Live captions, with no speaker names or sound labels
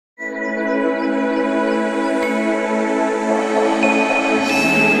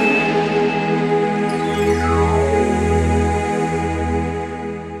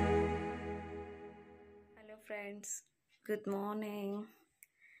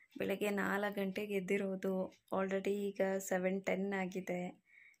ಬೆಳಗ್ಗೆ 4 ಗಂಟೆಗೆ ಎದ್ದಿರೋದು. ಆಲ್ರೆಡಿ ಈಗ 7:10 ಆಗಿದೆ.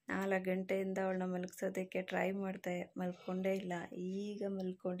 4 ಗಂಟೆಯಿಂದ ಅವಳನ್ನ ಮಲಗಿಸೋದಕ್ಕೆ ಟ್ರೈ ಮಾಡಿದೆ, ಮಲ್ಕೊಂಡೇ ಇಲ್ಲ. ಈಗ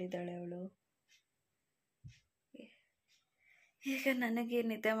ಮಲ್ಕೊಂಡಿದ್ದಾಳೆ ಅವಳು. ಈಗ ನನಗೆ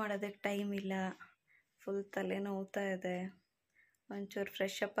ನಿದ್ದೆ ಮಾಡೋದಕ್ಕೆ ಟೈಮ್ ಇಲ್ಲ, ಫುಲ್ ತಲೆ ನೋವ್ತಾ ಇದೆ. ಒಂಚೂರು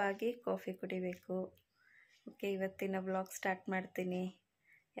ಫ್ರೆಶ್ ಅಪ್ ಆಗಿ ಕಾಫಿ ಕುಡಿಬೇಕು. ಓಕೆ, ಇವತ್ತಿನ ವ್ಲಾಗ್ ಸ್ಟಾರ್ಟ್ ಮಾಡ್ತೀನಿ.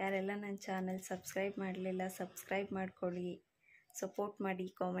 ಯಾರೆಲ್ಲ ನನ್ನ ಚಾನಲ್ ಸಬ್ಸ್ಕ್ರೈಬ್ ಮಾಡಲಿಲ್ಲ ಸಬ್ಸ್ಕ್ರೈಬ್ ಮಾಡ್ಕೊಳ್ಳಿ, ಸಪೋರ್ಟ್ ಮಾಡಿ,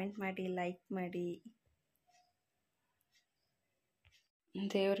 ಕಾಮೆಂಟ್ ಮಾಡಿ, ಲೈಕ್ ಮಾಡಿ.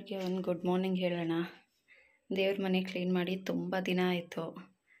 ದೇವ್ರಿಗೆ ಒಂದು ಗುಡ್ ಮಾರ್ನಿಂಗ್ ಹೇಳೋಣ. ದೇವ್ರ ಮನೆ ಕ್ಲೀನ್ ಮಾಡಿ ತುಂಬ ದಿನ ಆಯಿತು.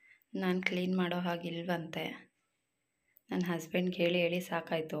 ನಾನು ಕ್ಲೀನ್ ಮಾಡೋ ಹಾಗಿಲ್ವಂತೆ. ನನ್ನ ಹಸ್ಬೆಂಡ್ಗೆ ಹೇಳಿ ಹೇಳಿ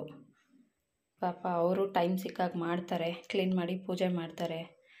ಸಾಕಾಯಿತು. ಪಾಪ ಅವರು ಟೈಮ್ ಸಿಕ್ಕಾಗ ಮಾಡ್ತಾರೆ, ಕ್ಲೀನ್ ಮಾಡಿ ಪೂಜೆ ಮಾಡ್ತಾರೆ.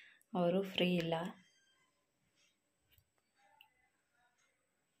 ಅವರು ಫ್ರೀ ಇಲ್ಲ.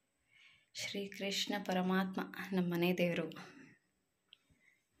 ಶ್ರೀಕೃಷ್ಣ ಪರಮಾತ್ಮ ನಮ್ಮ ಮನೆ ದೇವರು.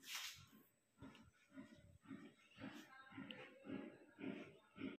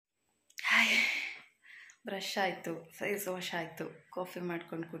 ಬ್ರಷ್ ಆಯಿತು, ಫೇಸ್ ವಾಶ್ ಆಯಿತು, ಕಾಫಿ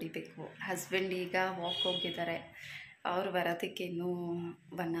ಮಾಡ್ಕೊಂಡು ಕುಡಿಬೇಕು. ಹಸ್ಬೆಂಡ್ ಈಗ ವಾಕ್ ಹೋಗಿದ್ದಾರೆ. ಅವ್ರು ಬರೋದಕ್ಕೆ ಇನ್ನೂ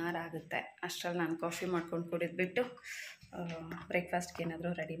 1 hour ಆಗುತ್ತೆ. ಅಷ್ಟರಲ್ಲಿ ನಾನು ಕಾಫಿ ಮಾಡ್ಕೊಂಡು ಕುಡಿದ್ಬಿಟ್ಟು ಬ್ರೇಕ್ಫಾಸ್ಟ್ಗೆ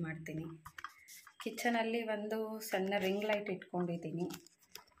ಏನಾದರೂ ರೆಡಿ ಮಾಡ್ತೀನಿ. ಕಿಚನಲ್ಲಿ ಒಂದು ಸಣ್ಣ ರಿಂಗ್ ಲೈಟ್ ಇಟ್ಕೊಂಡಿದ್ದೀನಿ.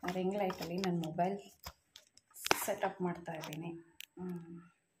 ಆ ರಿಂಗ್ ಲೈಟಲ್ಲಿ ನನ್ನ ಮೊಬೈಲ್ ಸೆಟಪ್ ಮಾಡ್ತಾಯಿದ್ದೀನಿ.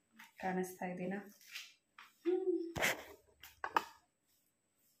 ಕಾಣಿಸ್ತಾ ಇದ್ದೀನಾ?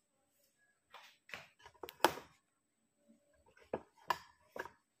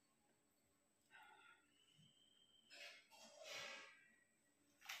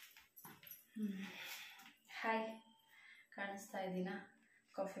 ಹಾಯ್, ಕಾಣಿಸ್ತಾ ಇದ್ದೀನಾ?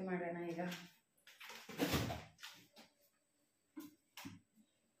 ಕಾಫಿ ಮಾಡೋಣ ಈಗ.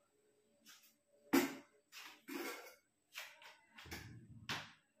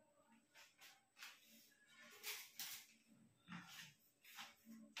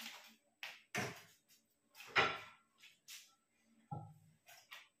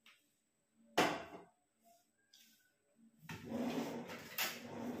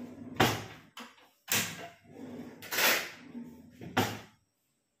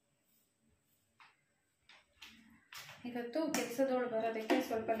 ಇವತ್ತು ಕೆಲಸದವಳು ಬರೋದಕ್ಕೆ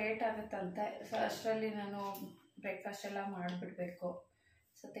ಸ್ವಲ್ಪ ಲೇಟ್ ಆಗುತ್ತಂತೆ. ಸೊ ಅಷ್ಟರಲ್ಲಿ ನಾನು ಬ್ರೇಕ್ಫಾಸ್ಟ್ ಎಲ್ಲ ಮಾಡಿಬಿಡ್ಬೇಕು.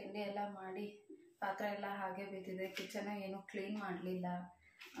 ಸೊ ತಿಂಡಿ ಎಲ್ಲ ಮಾಡಿ, ಪಾತ್ರೆ ಎಲ್ಲ ಹಾಗೆ ಬಿದ್ದಿದೆ. ಕಿಚನ್ ಏನೂ ಕ್ಲೀನ್ ಮಾಡಲಿಲ್ಲ.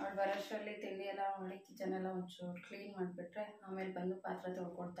 ಅವಳು ಬರೋಷ್ಟರಲ್ಲಿ ತಿಂಡಿ ಎಲ್ಲ ಮಾಡಿ ಕಿಚನ್ ಎಲ್ಲ ಒಂಚೂರು ಕ್ಲೀನ್ ಮಾಡಿಬಿಟ್ರೆ ಆಮೇಲೆ ಬಂದು ಪಾತ್ರೆ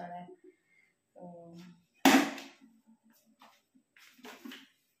ತೊಳ್ಕೊಳ್ತಾಳೆ.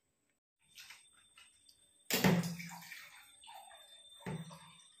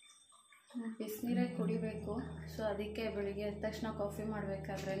 ಬಿಸಿನೀರೇ ಕುಡಿಬೇಕು. ಸೊ ಅದಕ್ಕೆ ಬೆಳಿಗ್ಗೆ ಎದ್ದ ತಕ್ಷಣ ಕಾಫಿ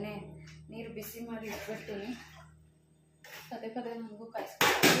ಮಾಡಬೇಕಾದ್ರೇ ನೀರು ಬಿಸಿ ಮಾಡಿ ಇಟ್ಬಿಡ್ತೀನಿ. ಪದೇ ಪದೇ ನನಗೂ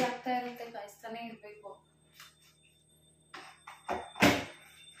ಕಾಯಿಸ್ಕೊಂಡು ಆಗ್ತಾ ಇರುತ್ತೆ, ಕಾಯಿಸ್ತಾನೆ ಇರಬೇಕು.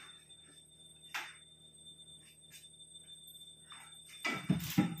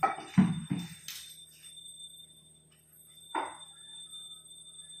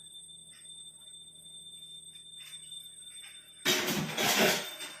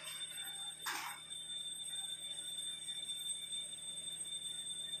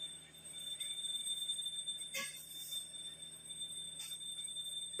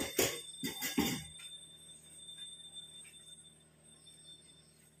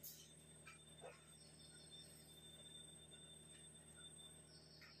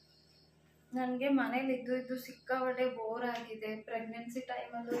 ನನಗೆ ಮನೇಲಿ ಇದ್ದು ಸಿಕ್ಕಾಪಟ್ಟೆ ಬೋರ್ ಆಗಿದೆ. ಪ್ರೆಗ್ನೆನ್ಸಿ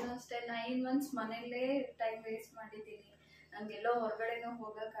ಟೈಮಲ್ಲೂ ಅಷ್ಟೇ 9 months ಮನೆಯಲ್ಲೇ ಟೈಮ್ ವೇಸ್ಟ್ ಮಾಡಿದ್ದೀನಿ. ನನಗೆಲ್ಲೋ ಹೊರಗಡೆನೂ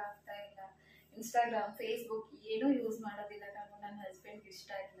ಹೋಗೋಕ್ಕಾಗ್ತಾ ಇಲ್ಲ. ಇನ್ಸ್ಟಾಗ್ರಾಮ್, ಫೇಸ್ಬುಕ್ ಏನೂ ಯೂಸ್ ಮಾಡೋದಿಲ್ಲ ನಾನು. ನನ್ನ ಹಸ್ಬೆಂಡ್ಗೆ ಇಷ್ಟ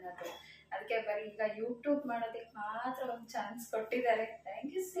ಇಲ್ಲ ಅದು. ಅದಕ್ಕೆ ಬರೀ ಈಗ ಯೂಟ್ಯೂಬ್ ಮಾಡೋದಕ್ಕೆ ಮಾತ್ರ ಒಂದು ಚಾನ್ಸ್ ಕೊಟ್ಟಿದ್ದಾರೆ.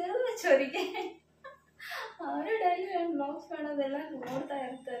 ಥ್ಯಾಂಕ್ ಯು ಸೋ ಮಚ್ ಅವರಿಗೆ. ಅವರು ಡೈಲಿ ನಾನು ಬ್ಲಾಗ್ಸ್ ಮಾಡೋದೆಲ್ಲ ನೋಡ್ತಾ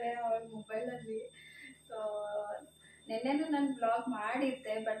ಇರ್ತಾರೆ ಅವ್ರ ಮೊಬೈಲಲ್ಲಿ. ಸೊ ನಿನ್ನೆನೂ ನಾನು ಬ್ಲಾಗ್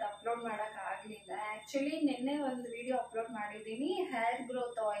ಮಾಡಿದ್ದೆ, ಬಟ್ ಅಪ್ಲೋಡ್ ಮಾಡೋಕ್ಕಾಗಲಿಲ್ಲ. ಆ್ಯಕ್ಚುಲಿ ನಿನ್ನೆ ಒಂದು ವಿಡಿಯೋ ಅಪ್ಲೋಡ್ ಮಾಡಿದ್ದೀನಿ ಹೇರ್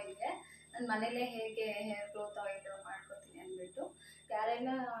ಗ್ರೋತ್ ಆಯಿಲ್ಗೆ. ನಾನು ಮನೇಲೇ ಹೇಗೆ ಹೇರ್ ಗ್ರೋತ್ ಆಯಿಲ್ ಮಾಡ್ಕೋತೀನಿ ಅಂದ್ಬಿಟ್ಟು. ಯಾರೆಲ್ಲ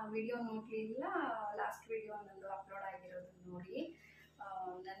ವಿಡಿಯೋ ನೋಡಲಿಲ್ಲ, ಲಾಸ್ಟ್ ವಿಡಿಯೋ ನಂದು ಅಪ್ಲೋಡ್ ಆಗಿರೋದು ನೋಡಿ.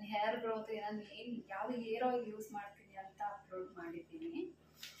 ನನ್ನ ಹೇರ್ ಗ್ರೋತ್ ನಾನು ಯಾವುದು ಹೇರ್ ಆಯಿಲ್ ಯೂಸ್ ಮಾಡ್ತೀನಿ ಅಂತ ಅಪ್ಲೋಡ್ ಮಾಡಿದ್ದೀನಿ.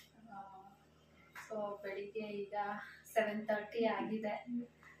 ಸೊ ಬೆಳಿಗ್ಗೆ ಈಗ 7:30 ಆಗಿದೆ.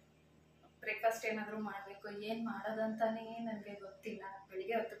 ಬ್ರೇಕ್ಫಾಸ್ಟ್ ಏನಾದರೂ ಮಾಡಬೇಕು. ಏನು ಮಾಡೋದಂತಾನೇ ನನಗೆ ಗೊತ್ತಿಲ್ಲ.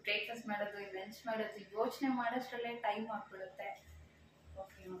 ಬೆಳಿಗ್ಗೆ ಹೊತ್ತು ಬ್ರೇಕ್ಫಾಸ್ಟ್ ಮಾಡೋದು, ಲಂಚ್ ಮಾಡೋದು ಯೋಚನೆ ಮಾಡೋಷ್ಟರಲ್ಲೇ ಟೈಮ್ ಆಗಿಬಿಡುತ್ತೆ.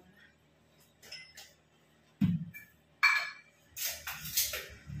 ಓಕೆ,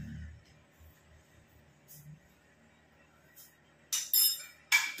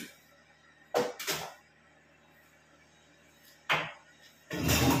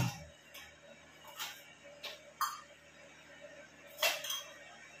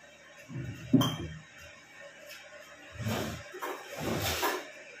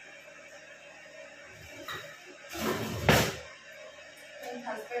 ನನ್ನ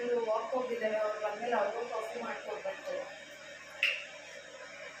ಹಸ್ಬೆಂಡು ವಾಕ್ ಹೋಗಿದ್ದಾರೆ, ಅವ್ರು ಬಂದಮೇಲೆ ಅವ್ರಿಗೂ ಕಾಫಿ ಮಾಡಿಕೊಡ್ಬೇಕು.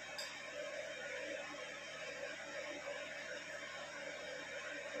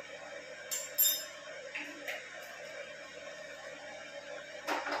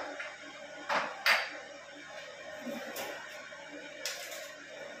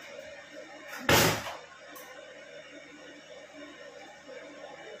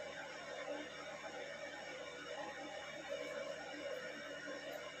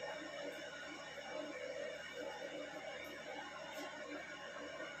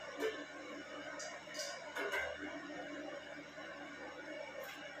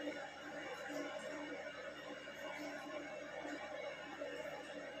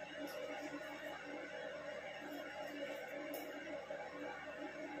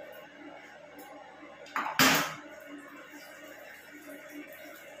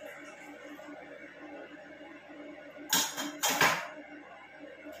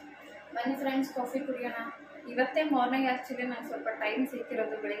 ಬನ್ನಿ ಫ್ರೆಂಡ್ಸ್, ಕಾಫಿ ಕುಡಿಯೋಣ. ಇವತ್ತೇ ಮಾರ್ನಿಂಗ್ ಆ್ಯಕ್ಚುಲಿ ನಂಗೆ ಸ್ವಲ್ಪ ಟೈಮ್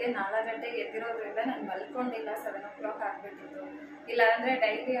ಸಿಕ್ಕಿರೋದು. ಬೆಳಿಗ್ಗೆ 4 ಗಂಟೆಗೆ ಎದ್ದಿರೋದ್ರಿಂದ ನಾನು ಮಲ್ಕೊಂಡಿಲ್ಲ. 7 o'clock ಆಗಿಬಿಟ್ಟಿತ್ತು. ಇಲ್ಲಾಂದರೆ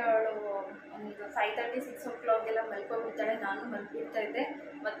ಡೈಲಿ ಅವಳು ಒಂದು 5:30, 6 o'clock ಎಲ್ಲ ಮಲ್ಕೊಬಿಡ್ತಾಳೆ. ನಾನು ಮಲ್ಕೊಬಿಡ್ತಾ ಇದ್ದೆ.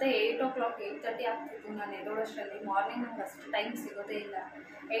 ಮತ್ತು 8 o'clock, 8:30 ಆಗ್ತಿತ್ತು ನಾನು ಎದ್ದೋಳಷ್ಟರಲ್ಲಿ. ಮಾರ್ನಿಂಗ್ ನಂಗೆ ಅಷ್ಟು ಟೈಮ್ ಸಿಗೋದೇ ಇಲ್ಲ.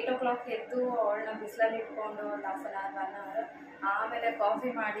 8 o'clock ಎದ್ದು ಅವಳನ್ನ ಬಿಸಿಲಲ್ಲಿ ಇಟ್ಕೊಂಡು ಒಂದು 1/2 an hour ಆಮೇಲೆ ಕಾಫಿ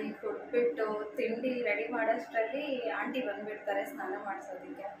ಮಾಡಿ ಕುಡಿದ್ಬಿಟ್ಟು ತಿಂಡಿ ರೆಡಿ ಮಾಡೋಷ್ಟರಲ್ಲಿ ಆಂಟಿ ಬಂದುಬಿಡ್ತಾರೆ ಸ್ನಾನ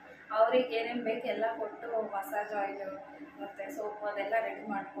ಮಾಡಿಸೋದಕ್ಕೆ. ಅವ್ರಿಗೆ ಏನೇನು ಬೇಕು ಎಲ್ಲ ಕೊಟ್ಟು ಮಸಾಜ್ ಆಯಿಲು ಮತ್ತು ಸೋಪು ಅದೆಲ್ಲ ರೆಡಿ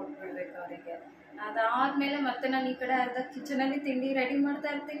ಮಾಡಿಕೊಟ್ಬಿಡ್ಬೇಕು ಅವರಿಗೆ. ಅದಾದಮೇಲೆ ಮತ್ತೆ ನಾನು ಈ ಕಡೆ ಅರ್ಧ ಕಿಚನಲ್ಲಿ ತಿಂಡಿ ರೆಡಿ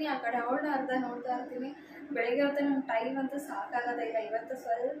ಮಾಡ್ತಾ ಇರ್ತೀನಿ, ಆ ಕಡೆ ಅವಳನ್ನ ಅರ್ಧ ನೋಡ್ತಾ ಇರ್ತೀನಿ. ಬೆಳಗ್ಗೆ ಹೊತ್ತು ನಮ್ಮ ಟೈಮ್ ಅಂತೂ ಸಾಕಾಗೋದೇ ಇಲ್ಲ. ಇವತ್ತು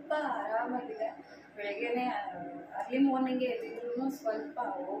ಸ್ವಲ್ಪ ಆರಾಮಾಗಿದೆ. ಬೆಳಗ್ಗೆನೇ ಅರ್ಲಿ ಮಾರ್ನಿಂಗೇ ಎದ್ದಿದ್ರು ಸ್ವಲ್ಪ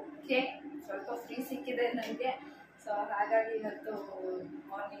ಸ್ವಲ್ಪ ಫ್ರೀ ಸಿಕ್ಕಿದೆ ನನಗೆ. ಸೊ ಹಾಗಾಗಿ ಇವತ್ತು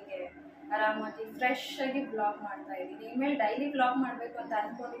ಮಾರ್ನಿಂಗ್ಗೆ ಆರಾಮಾಗಿ ಫ್ರೆಶ್ ಆಗಿ ಬ್ಲಾಗ್ ಮಾಡ್ತಾ ಇದ್ದೀನಿ. ಇನ್ಮೇಲೆ ಡೈಲಿ ಬ್ಲಾಗ್ ಮಾಡಬೇಕು ಅಂತ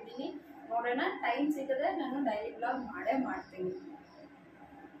ಅಂದ್ಕೊಂಡಿದ್ದೀನಿ. ನೋಡೋಣ, ಟೈಮ್ ಸಿಕ್ಕಿದ್ರೆ ನಾನು ಡೈಲಿ ಬ್ಲಾಗ್ ಮಾಡೇ ಮಾಡ್ತೀನಿ.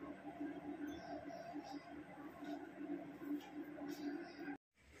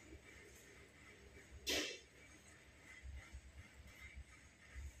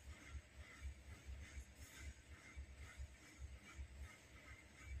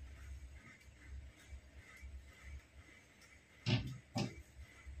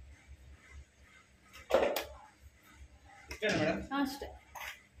 ಅಷ್ಟೇ.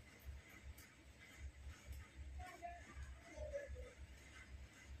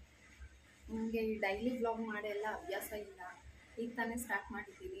 ನನಗೆ ಡೈಲಿ ಬ್ಲಾಗ್ ಮಾಡೆಲ್ಲ ಅಭ್ಯಾಸ ಇಲ್ಲ. ಈಗ ತಾನೇ ಸ್ಟಾರ್ಟ್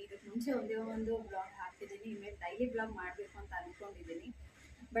ಮಾಡಿದ್ದೀನಿ. ಇದಕ್ಕೆ ಮುಂಚೆ ಒಂದೇ ಒಂದು ಬ್ಲಾಗ್ ಹಾಕಿದ್ದೀನಿ. ಇನ್ಮೇಲೆ ಡೈಲಿ ಬ್ಲಾಗ್ ಮಾಡಬೇಕು ಅಂತ ಅಂದ್ಕೊಂಡಿದ್ದೀನಿ.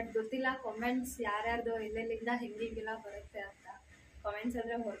 ಬಟ್ ಗೊತ್ತಿಲ್ಲ ಕಾಮೆಂಟ್ಸ್ ಯಾರ್ಯಾರ್ದು ಎಲ್ಲೆಲ್ಲಿಂದ ಹೆಂಗೆಲ್ಲ ಬರುತ್ತೆ ಅಂತ. ಕಾಮೆಂಟ್ಸ್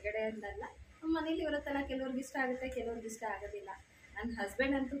ಅಂದರೆ ಹೊರಗಡೆ ಅಂದಲ್ಲ, ಮನೇಲಿ ಇರುತ್ತಲ್ಲ, ಕೆಲವ್ರಿಗೆ ಇಷ್ಟ ಆಗುತ್ತೆ, ಕೆಲವ್ರಿಗೆ ಇಷ್ಟ ಆಗೋದಿಲ್ಲ. ನನ್ನ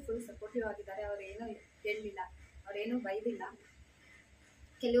ಹಸ್ಬೆಂಡ್ ಅಂತೂ ಫುಲ್ ಸಪೋರ್ಟಿವ್ ಆಗಿದ್ದಾರೆ. ಅವ್ರೇನೂ ಹೇಳಲಿಲ್ಲ, ಅವರೇನೂ ಬೈದಿಲ್ಲ.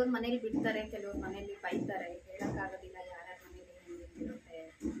 ಕೆಲವ್ರ ಮನೇಲಿ ಬಿಡ್ತಾರೆ, ಕೆಲವ್ರ ಮನೇಲಿ ಬೈತಾರೆ. ಹೇಳೋಕ್ಕಾಗೋದಿಲ್ಲ ಯಾರ್ಯಾರ ಮನೇಲಿ ಹೆಂಗಿರುತ್ತೆ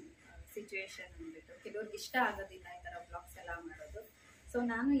ಸಿಚುವೇಶನ್ ಅಂದ್ಬಿಟ್ಟು. ಕೆಲವ್ರಿಗೆ ಇಷ್ಟ ಆಗೋದಿಲ್ಲ ಈ ಥರ ಬ್ಲಾಗ್ಸ್ ಎಲ್ಲ ಮಾಡೋದು. ಸೊ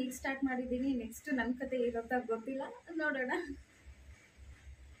ನಾನು ಈಗ ಸ್ಟಾರ್ಟ್ ಮಾಡಿದ್ದೀನಿ. ನೆಕ್ಸ್ಟ್ ನನ್ನ ಕತೆ ಇರುತ್ತಾ ಗೊತ್ತಿಲ್ಲ, ನೋಡೋಣ.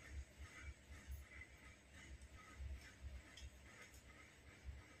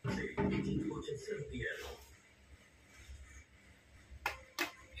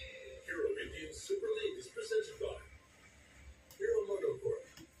 Super League is presented by Hero MotoCorp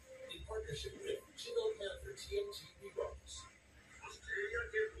in partnership with Chino Panther TNT Rebuttals. Australia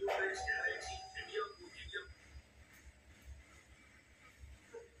के पूरे शहर की इंडिया को इंडिया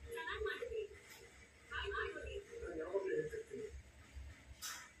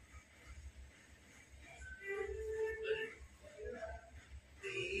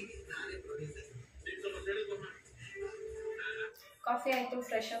ಕಾಫಿ ಆಯಿತು,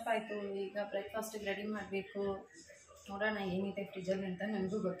 ಫ್ರೆಶ್ ಅಪ್ ಆಯಿತು. ಈಗ ಬ್ರೇಕ್ಫಾಸ್ಟಿಗೆ ರೆಡಿ ಮಾಡಬೇಕು. ನೋಡೋಣ ಏನಿದೆ ಫ್ರಿಜ್ಜಲ್ಲಿ ಅಂತ,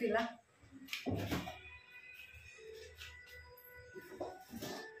 ನನಗೂ ಗೊತ್ತಿಲ್ಲ.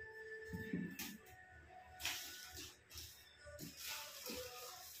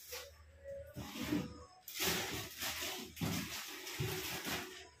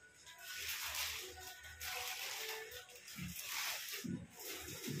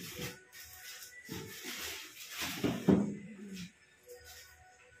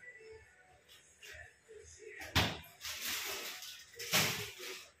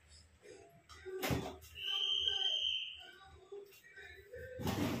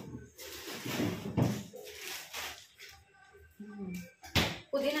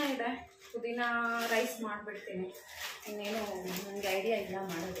 ಪುದೀನ ಇದೆ, ಪುದೀನ ರೈಸ್ ಮಾಡಿಬಿಡ್ತೀನಿ. ಇನ್ನೇನು ನನಗೆ ಐಡಿಯಾ ಇಲ್ಲ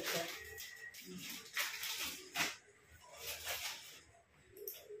ಮಾಡೋದಕ್ಕೆ.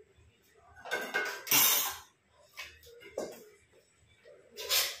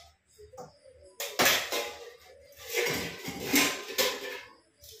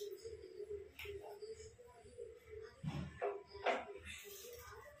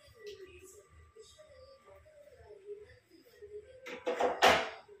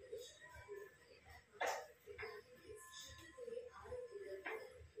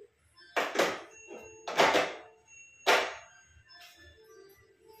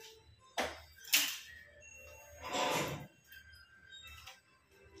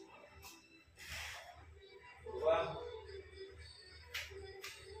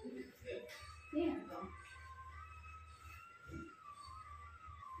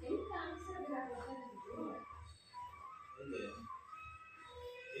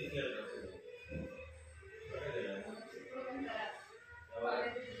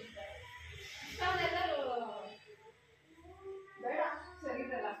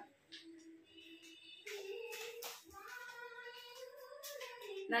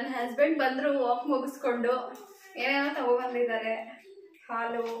 ನನ್ನ ಹಸ್ಬೆಂಡ್ ಬಂದ್ರು ವಾಕ್ ಮುಗಿಸ್ಕೊಂಡು ಏನೇನೋ ತಗೊಬಂದಿದ್ದಾರೆ.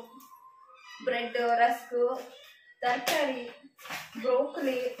 ಹಾಲು, ಬ್ರೆಡ್, ರಸ್ಕು, ತರಕಾರಿ,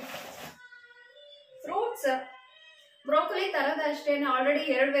 broccoli, fruits. Broccoli ತರದಷ್ಟೇ already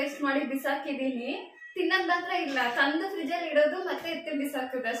 2 waste ಮಾಡಿ ಬಿಸಾಕಿದೀನಿ. ತಿನ್ನೋದ್ ಮಾತ್ರ ಇಲ್ಲ, ತಂದು ಫ್ರಿಜಲ್ಲಿ ಇಡೋದು ಮತ್ತೆ ಎತ್ತಿ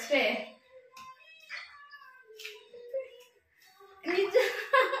ಬಿಸಾಕೋದಷ್ಟೇ. ನಿಜ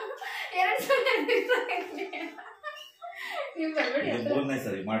 2 ಸಲ ನೀವು ಬರ್ಬೇಡಿ.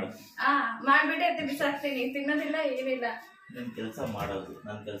 ಮಾಡ್ಬಿಟ್ಟು ಎತ್ತಿ ಬಿಸಾಕ್ತೀನಿ. ತಿನ್ನೋದಿಲ್ಲ, ಏನಿಲ್ಲ. ನಿನ್ ಕೆಲಸ ಮಾಡೋದು,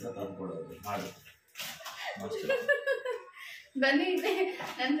 ನನ್ನ ಕೆಲಸ ತಂದ್ಕೊಡೋದು ಮಾಡು. ಬನ್ನಿ,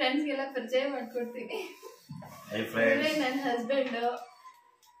 ನನ್ನ ಫ್ರೆಂಡ್ಸ್ಗೆಲ್ಲ ಪರಿಚಯ ಮಾಡ್ಕೊಡ್ತೀನಿ. ನನ್ನ ಹಸ್ಬೆಂಡ್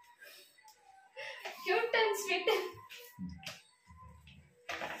ಕ್ಯೂಟ್ ಅಂಡ್ ಸ್ವೀಟ್.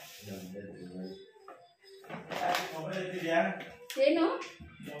 ಏನು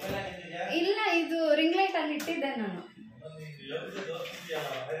ಇಲ್ಲ, ಇದು ರಿಂಗ್ ಲೈಟ್ ಅಲ್ಲಿ ಇಟ್ಟಿದ್ದೆ ನಾನು.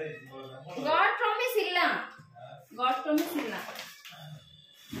 ಗಾಡ್ ಪ್ರಾಮಿಸ್ ಇಲ್ಲ, ಗಾಡ್ ಪ್ರಾಮಿಸ್ ಇಲ್ಲ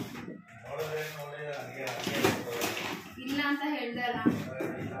ಇಲ್ಲ ಅಂತ ಹೇಳ್ದೆ ಅಲ್ಲ.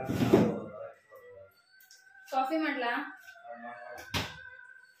 ಕಾಫಿ ಮಾಡ್ಲಾ?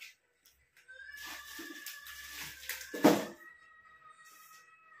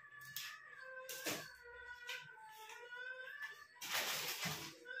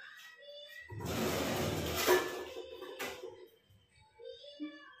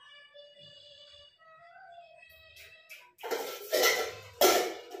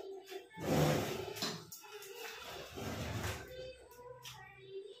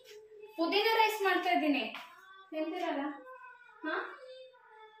 ಪುದೀನ ರೈಸ್ ಮಾಡ್ತಾ ಇದ್ದೀನಿ, ಹೇಳ್ತೀರಲ್ಲ? ಹಾ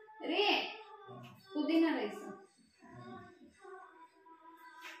ರೀ, ಪುದೀನ ರೈಸ್.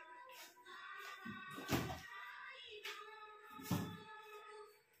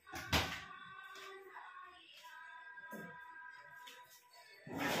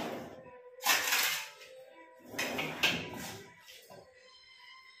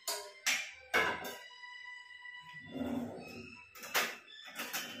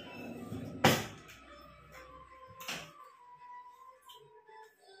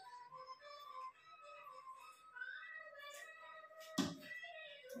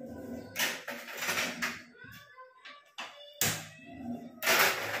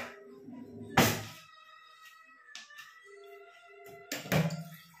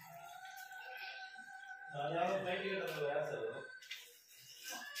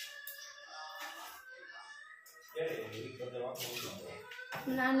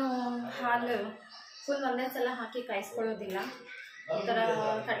 ನಾನು ಹಾಲು ಫುಲ್ ಒಂದೇ ಸಲ ಹಾಕಿ ಕಾಯಿಸ್ಕೊಳ್ಳೋದಿಲ್ಲ. ಈ ಥರ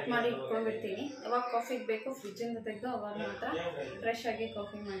ಕಟ್ ಮಾಡಿ ಇಟ್ಕೊಂಡ್ಬಿಡ್ತೀನಿ. ಯಾವಾಗ ಕಾಫಿಗೆ ಬೇಕು ಫ್ರಿಜ್ಜಿಂದ ತೆಗೆದು ಅವಾಗ ಮಾತ್ರ ಫ್ರೆಶ್ ಆಗಿ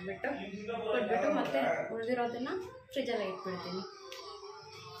ಕಾಫಿ ಮಾಡಿಬಿಟ್ಟು ಕೊಟ್ಬಿಟ್ಟು ಮತ್ತೆ ಉಳಿದಿರೋದನ್ನು ಫ್ರಿಜ್ಜಲ್ಲೇ ಇಟ್ಬಿಡ್ತೀನಿ.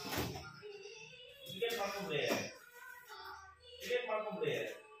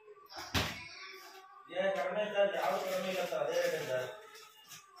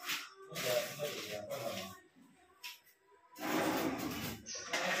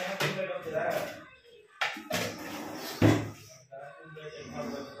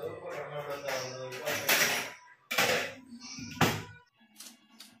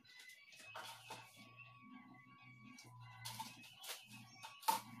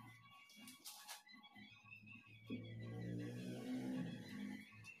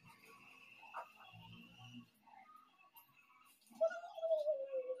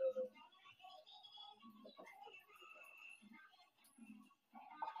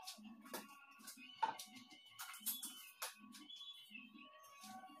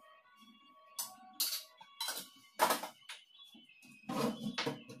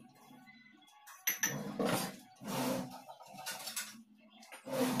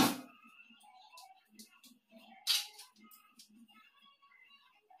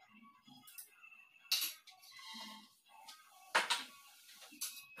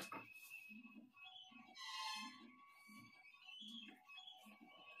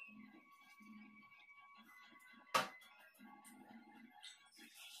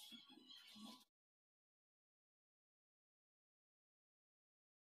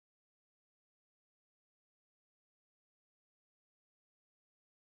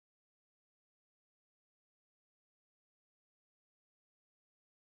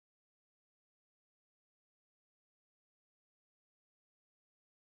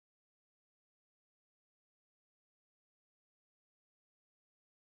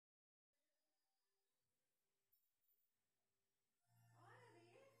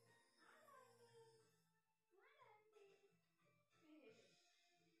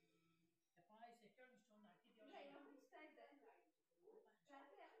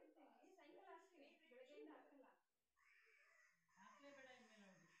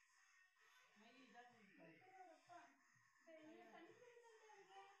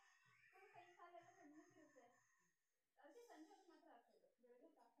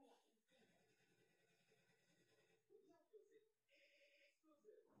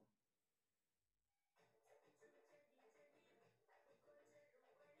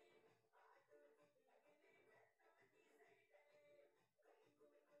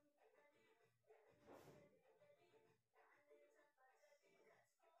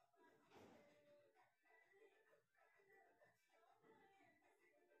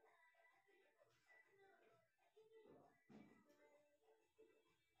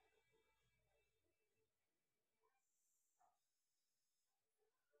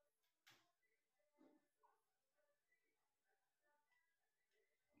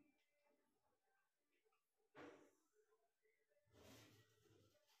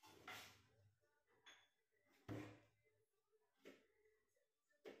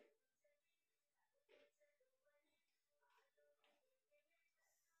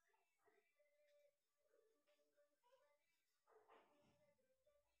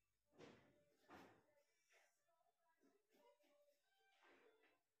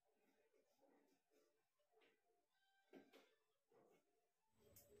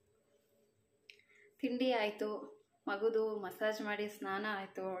 ತಿಂಡಿ ಆಯಿತು, ಮಗುದು ಮಸಾಜ್ ಮಾಡಿ ಸ್ನಾನ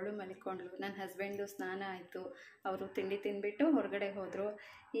ಆಯಿತು, ಅವಳು ಮಲಿಕೊಂಡ್ಳು. ನನ್ನ ಹಸ್ಬೆಂಡು ಸ್ನಾನ ಆಯಿತು, ಅವರು ತಿಂಡಿ ತಿಂದ್ಬಿಟ್ಟು ಹೊರಗಡೆ ಹೋದರು.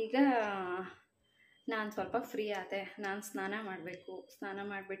 ಈಗ ನಾನು ಸ್ವಲ್ಪ ಫ್ರೀ ಆದೆ. ನಾನು ಸ್ನಾನ ಮಾಡಬೇಕು. ಸ್ನಾನ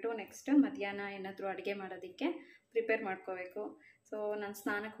ಮಾಡಿಬಿಟ್ಟು ನೆಕ್ಸ್ಟ್ ಮಧ್ಯಾಹ್ನ ಏನಾದರೂ ಅಡುಗೆ ಮಾಡೋದಕ್ಕೆ ಪ್ರಿಪೇರ್ ಮಾಡ್ಕೋಬೇಕು. ಸೊ ನಾನು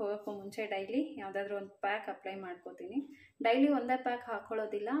ಸ್ನಾನಕ್ಕೆ ಹೋಗೋಕ್ಕೂ ಮುಂಚೆ ಡೈಲಿ ಯಾವುದಾದ್ರೂ ಒಂದು ಪ್ಯಾಕ್ ಅಪ್ಲೈ ಮಾಡ್ಕೋತೀನಿ. ಡೈಲಿ ಒಂದೇ ಪ್ಯಾಕ್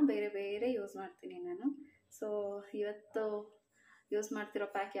ಹಾಕ್ಕೊಳ್ಳೋದಿಲ್ಲ, ಬೇರೆ ಬೇರೆ ಯೂಸ್ ಮಾಡ್ತೀನಿ ನಾನು. ಸೊ ಇವತ್ತು ಯೂಸ್ ಮಾಡ್ತಿರೋ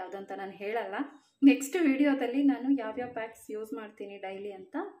ಪ್ಯಾಕ್ ಯಾವುದಂತ ನಾನು ಹೇಳಲ್ಲ. ನೆಕ್ಸ್ಟ್ ವಿಡಿಯೋದಲ್ಲಿ ನಾನು ಯಾವ್ಯಾವ ಪ್ಯಾಕ್ಸ್ ಯೂಸ್ ಮಾಡ್ತೀನಿ ಡೈಲಿ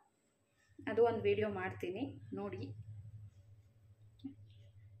ಅಂತ ಅದು ಒಂದು ವಿಡಿಯೋ ಮಾಡ್ತೀನಿ, ನೋಡಿ.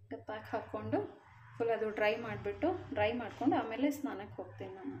 ಪ್ಯಾಕ್ ಹಾಕ್ಕೊಂಡು ಫುಲ್ ಅದು ಡ್ರೈ ಮಾಡಿಕೊಂಡು ಆಮೇಲೆ ಸ್ನಾನಕ್ಕೆ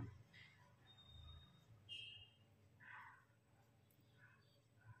ಹೋಗ್ತೀನಿ ನಾನು.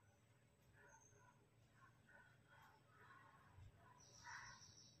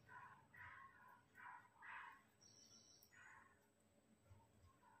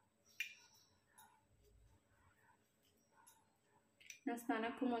 ನಾನು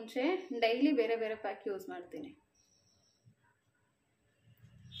ಸ್ನಾನಕ್ಕೂ ಮುಂಚೆ ಡೈಲಿ ಬೇರೆ ಬೇರೆ ಪ್ಯಾಕ್ ಯೂಸ್ ಮಾಡ್ತೀನಿ,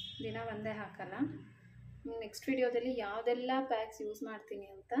 ದಿನ ಒಂದೇ ಹಾಕಲ್ಲ. ನೆಕ್ಸ್ಟ್ ವಿಡಿಯೋದಲ್ಲಿ ಯಾವುದೆಲ್ಲ ಪ್ಯಾಕ್ಸ್ ಯೂಸ್ ಮಾಡ್ತೀನಿ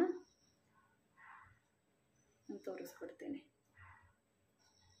ಅಂತ ನಾನು ತೋರಿಸ್ಕೊಡ್ತೀನಿ.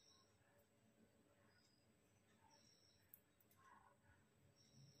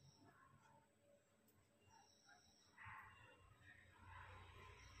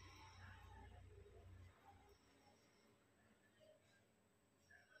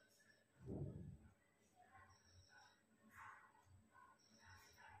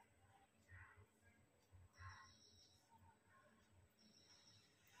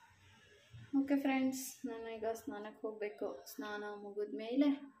 ಓಕೆ ಫ್ರೆಂಡ್ಸ್, ನಾನು ಈಗ ಸ್ನಾನಕ್ಕೆ ಹೋಗಬೇಕು. ಸ್ನಾನ ಮುಗಿದ ಮೇಲೆ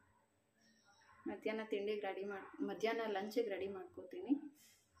ಮಧ್ಯಾಹ್ನ ಲಂಚಿಗೆ ರೆಡಿ ಮಾಡ್ಕೋತೀನಿ.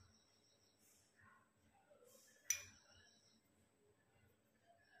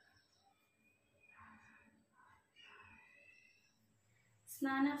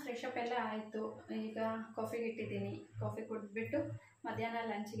 ಸ್ನಾನ ಫ್ರೆಶಪ್ ಎಲ್ಲ ಆಯಿತು. ಈಗ ಕಾಫಿಗೆ ಇಟ್ಟಿದ್ದೀನಿ. ಕಾಫಿ ಕುಡಿದ್ಬಿಟ್ಟು ಮಧ್ಯಾಹ್ನ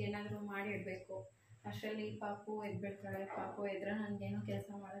ಲಂಚಿಗೆ ಏನಾದರೂ ಮಾಡಿ ಇಡಬೇಕು. ಅಷ್ಟರಲ್ಲಿ ಪಾಪು ಎದ್ಬಿಡ್ತಾಳೆ. ಪಾಪು ಎದ್ರೆ ನನಗೇನು ಕೆಲಸ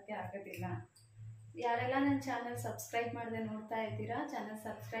ಮಾಡೋಕ್ಕೆ ಆಗೋದಿಲ್ಲ. ಯಾರೆಲ್ಲ ನನ್ನ ಚಾನಲ್ ಸಬ್ಸ್ಕ್ರೈಬ್ ಮಾಡದೆ ನೋಡ್ತಾ ಇದ್ದೀರಾ, ಚಾನಲ್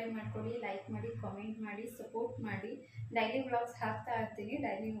ಸಬ್ಸ್ಕ್ರೈಬ್ ಮಾಡ್ಕೊಳ್ಳಿ, ಲೈಕ್ ಮಾಡಿ, ಕಾಮೆಂಟ್ ಮಾಡಿ, ಸಪೋರ್ಟ್ ಮಾಡಿ. ಡೈಲಿ ವ್ಲಾಗ್ಸ್ ಹಾಕ್ತಾ ಇರ್ತೀನಿ,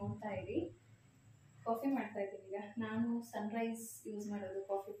 ಡೈಲಿ ನೋಡ್ತಾ ಇರಿ. ಕಾಫಿ ಮಾಡ್ತಾ ಇದ್ದೀನಿ ಈಗ. ನಾನು ಸನ್ರೈಸ್ ಯೂಸ್ ಮಾಡೋದು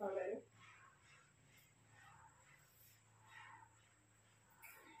ಕಾಫಿ ಪೌಡರು.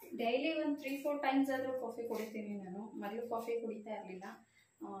 ಡೈಲಿ ಒಂದು 3-4 ಟೈಮ್ಸ್ ಆದರೂ ಕಾಫಿ ಕುಡಿತೀನಿ ನಾನು. ಮೊದಲು ಕಾಫಿ ಕುಡಿತಾ ಇರಲಿಲ್ಲ.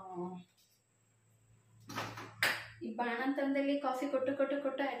 ಈ ಬಾಣಂತನದಲ್ಲಿ ಕಾಫಿ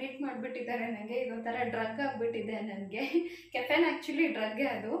ಕೊಟ್ಟು ಅಡಿಕ್ಟ್ ಮಾಡಿಬಿಟ್ಟಿದ್ದಾರೆ ನನಗೆ. ಇದೊಂಥರ ಡ್ರಗ್ ಆಗಿಬಿಟ್ಟಿದೆ ನನಗೆ. ಕೆಫೆನ್ ಆ್ಯಕ್ಚುಲಿ ಡ್ರಗ್ಗೆ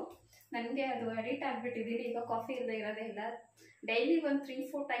ಅದು. ನನಗೆ ಅದು ಅಡಿಕ್ಟ್ ಆಗಿಬಿಟ್ಟಿದ್ದೀನಿ. ಈಗ ಕಾಫಿ ಇಲ್ಲದೆ ಇರೋದೇ ಇಲ್ಲ. ಡೈಲಿ ಒಂದು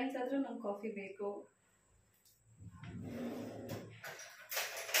 3-4 ಟೈಮ್ಸ್ ಆದರೂ ನಂಗೆ ಕಾಫಿ ಬೇಕು.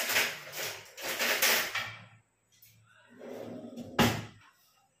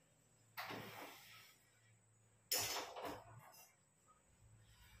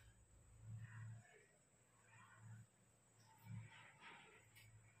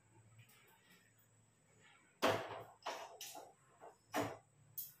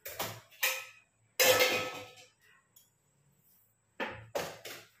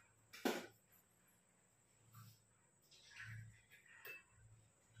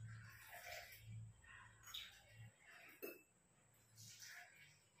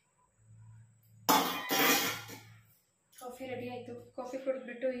 ಕಾಫಿ ರೆಡಿ ಆಯಿತು. ಕಾಫಿ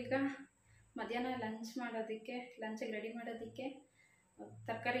ಕುಡಿದ್ಬಿಟ್ಟು ಈಗ ಮಧ್ಯಾಹ್ನ ಲಂಚಿಗೆ ರೆಡಿ ಮಾಡೋದಕ್ಕೆ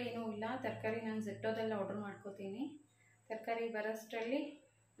ತರಕಾರಿ ಏನೂ ಇಲ್ಲ. ತರಕಾರಿ ನಾನು ಝೆಪ್ಟೋದಲ್ಲಿ ಆರ್ಡರ್ ಮಾಡ್ಕೋತೀನಿ. ತರಕಾರಿ ಬರೋಷ್ಟರಲ್ಲಿ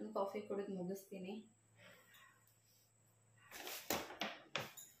ನಾನು ಕಾಫಿ ಕುಡಿದು ಮುಗಿಸ್ತೀನಿ.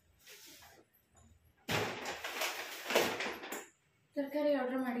 ತರಕಾರಿ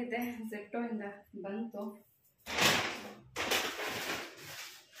ಆರ್ಡರ್ ಮಾಡಿದ್ದೆ, ಝೆಪ್ಟೋಯಿಂದ ಬಂತು.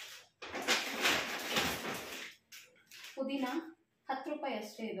 ಪುದೀನ 10 ರೂಪಾಯಿ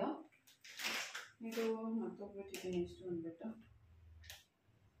ಅಷ್ಟೇ ಇದು. ಮರ್ತೋಗ್ಬಿಟ್ಟಿದ್ದೀನಿ ಎಷ್ಟು ಅಂದ್ಬಿಟ್ಟು.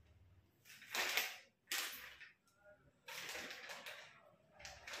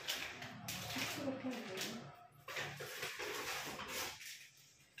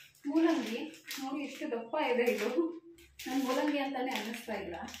 ಮೂಲಂಗಿ ನೋಡಿ ಎಷ್ಟು ದಪ್ಪ ಇದೆ ಇದು. ನಾನು ಮೂಲಂಗಿ ಅಂತಾನೆ ಅನ್ನಿಸ್ತಾ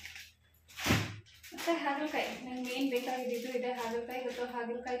ಇಲ್ಲ. ಮತ್ತು ಹಾಗಲಕಾಯಿ, ನನಗೆ ಮೇನ್ ಬೇಕಾಗಿದ್ದು ಇದೆ ಹಾಗಲಕಾಯಿ. ಇವತ್ತು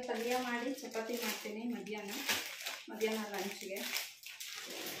ಹಾಗಲಕಾಯಿ ಪಲ್ಯ ಮಾಡಿ ಚಪಾತಿ ಮಾಡ್ತೀನಿ ಮಧ್ಯಾಹ್ನ ಲಂಚ್ಗೆ.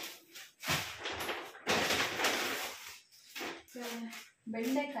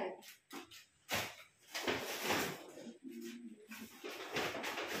 ಬೆಂಡೆಕಾಯಿ,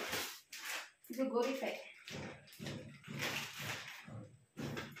 ಇದು ಗೋರಿಕಾಯಿ,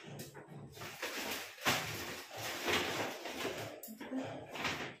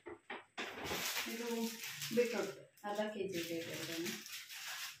 ಇದು ಬಿಟ್ಟೊಟ್ಟು ಅರ್ಧ ಕೆ ಜಿ ಇದೆ ಎರಡನ್ನು.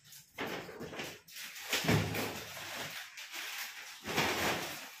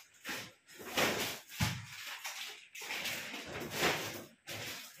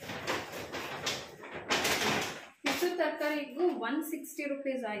 ಇಷ್ಟು ತರಕಾರಿಗೂ 160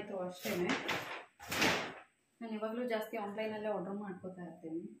 ರೂಪೀಸ್ ಆಯಿತು ಅಷ್ಟೇ. ನಾನು ಇವಾಗಲೂ ಜಾಸ್ತಿ ಆನ್ಲೈನಲ್ಲೇ ಆರ್ಡರ್ ಮಾಡ್ಕೋತಾ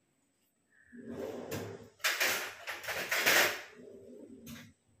ಇರ್ತೀನಿ.